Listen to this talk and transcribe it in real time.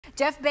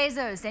Jeff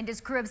Bezos and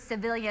his crew of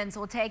civilians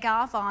will take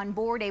off on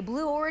board a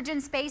Blue Origin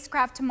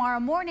spacecraft tomorrow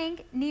morning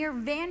near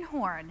Van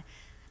Horn.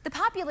 The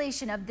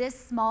population of this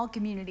small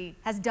community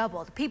has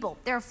doubled. People,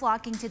 they're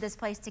flocking to this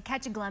place to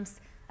catch a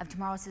glimpse of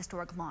tomorrow's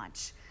historic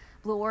launch.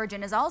 Blue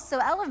Origin is also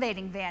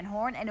elevating Van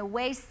Horn in a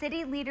way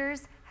city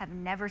leaders have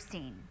never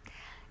seen.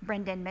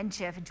 Brendan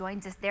Minchiff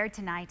joins us there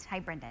tonight. Hi,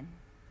 Brendan.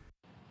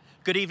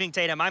 Good evening,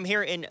 Tatum. I'm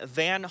here in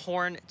Van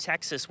Horn,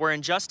 Texas, where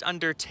in just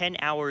under 10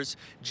 hours,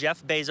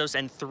 Jeff Bezos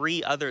and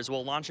 3 others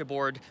will launch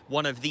aboard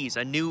one of these,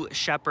 a New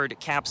Shepard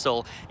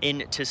capsule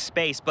into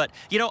space. But,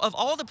 you know, of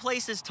all the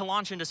places to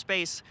launch into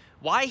space,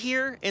 why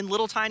here in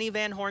little tiny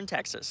Van Horn,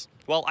 Texas?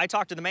 Well, I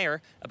talked to the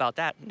mayor about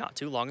that not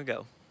too long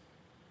ago.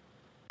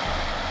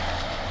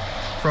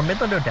 From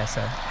Midland,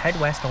 Odessa, head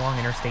west along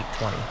Interstate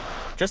 20.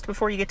 Just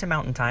before you get to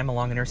Mountain Time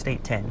along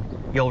Interstate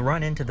 10, you'll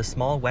run into the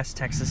small West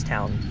Texas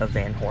town of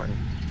Van Horn.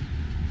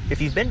 If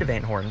you've been to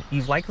Van Horn,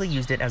 you've likely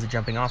used it as a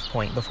jumping-off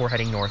point before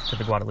heading north to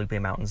the Guadalupe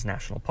Mountains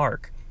National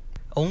Park.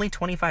 Only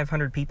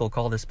 2,500 people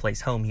call this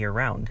place home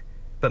year-round,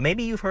 but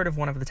maybe you've heard of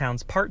one of the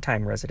town's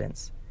part-time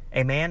residents,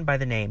 a man by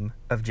the name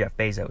of Jeff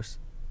Bezos.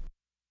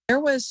 There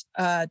was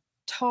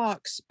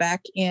talks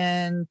back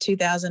in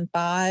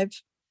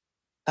 2005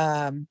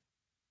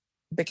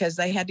 because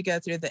they had to go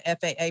through the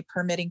FAA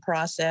permitting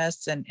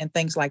process and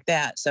things like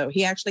that. So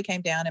he actually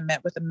came down and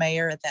met with the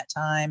mayor at that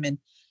time,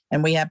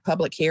 and we had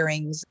public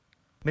hearings.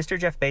 Mr.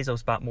 Jeff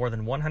Bezos bought more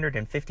than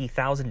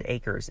 150,000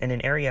 acres in an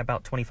area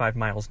about 25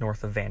 miles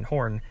north of Van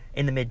Horn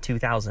in the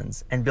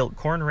mid-2000s and built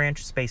Corn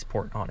Ranch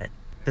Spaceport on it.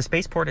 The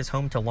spaceport is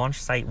home to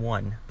Launch Site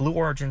 1, Blue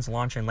Origin's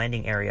launch and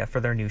landing area for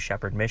their New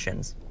Shepard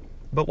missions.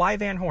 But why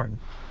Van Horn?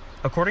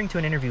 According to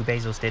an interview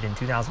Bezos did in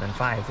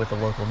 2005 with a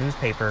local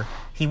newspaper,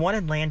 he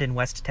wanted land in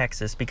West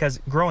Texas because,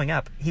 growing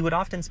up, he would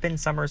often spend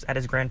summers at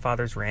his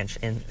grandfather's ranch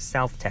in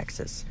South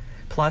Texas.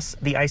 Plus,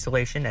 the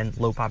isolation and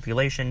low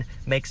population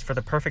makes for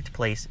the perfect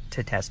place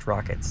to test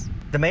rockets.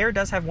 The mayor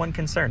does have one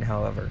concern,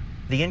 however,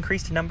 the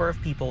increased number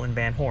of people in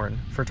Van Horn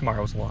for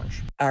tomorrow's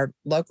launch. Our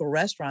local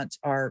restaurants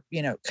are,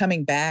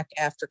 coming back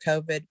after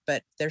COVID,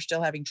 but they're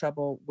still having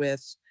trouble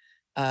with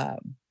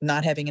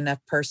not having enough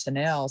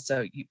personnel.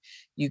 So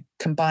you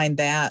combine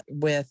that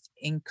with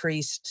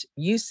increased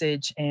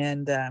usage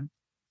and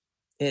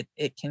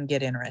it can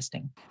get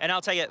interesting. And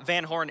I'll tell you,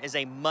 Van Horn is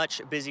a much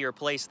busier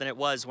place than it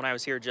was when I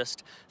was here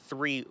just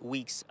 3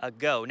 weeks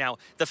ago. Now,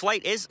 the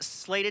flight is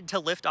slated to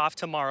lift off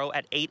tomorrow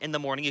at 8 in the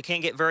morning. You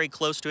can't get very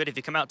close to it. If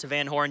you come out to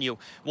Van Horn, you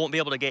won't be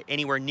able to get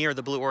anywhere near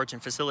the Blue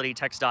Origin facility.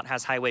 TxDOT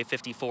has Highway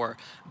 54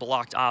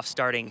 blocked off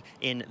starting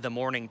in the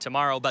morning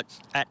tomorrow. But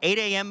at 8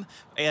 a.m.,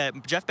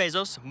 Jeff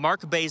Bezos,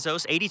 Mark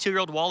Bezos,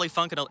 82-year-old Wally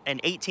Funk,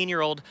 and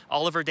 18-year-old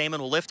Oliver Damon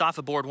will lift off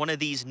aboard one of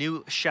these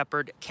New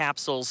Shepard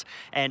capsules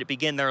and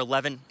begin their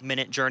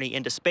 11-minute journey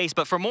into space.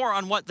 But for more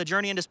on what the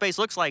journey into space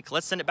looks like,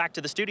 let's send it back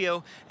to the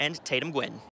studio and Tatum Gwynn.